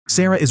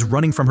Sarah is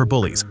running from her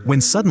bullies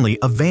when suddenly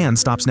a van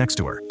stops next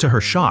to her. To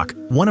her shock,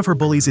 one of her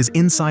bullies is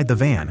inside the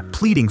van,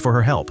 pleading for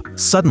her help.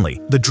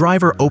 Suddenly, the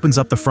driver opens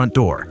up the front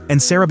door,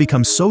 and Sarah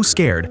becomes so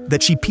scared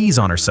that she pees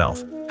on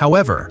herself.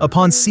 However,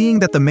 upon seeing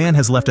that the man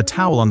has left a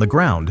towel on the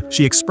ground,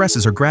 she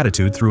expresses her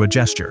gratitude through a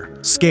gesture.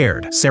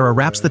 Scared, Sarah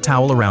wraps the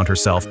towel around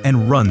herself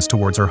and runs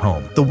towards her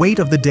home. The weight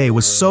of the day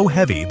was so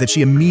heavy that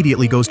she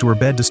immediately goes to her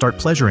bed to start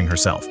pleasuring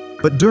herself.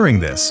 But during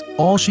this,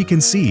 all she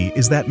can see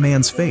is that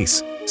man's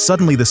face.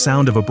 Suddenly, the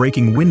sound of a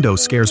breaking window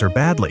scares her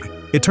badly.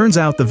 It turns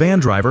out the van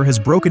driver has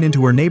broken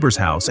into her neighbor's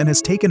house and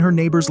has taken her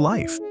neighbor's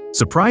life.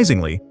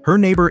 Surprisingly, her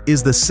neighbor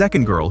is the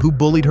second girl who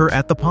bullied her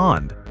at the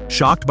pond.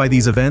 Shocked by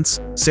these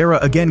events, Sarah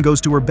again goes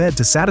to her bed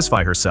to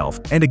satisfy herself,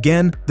 and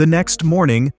again, the next morning,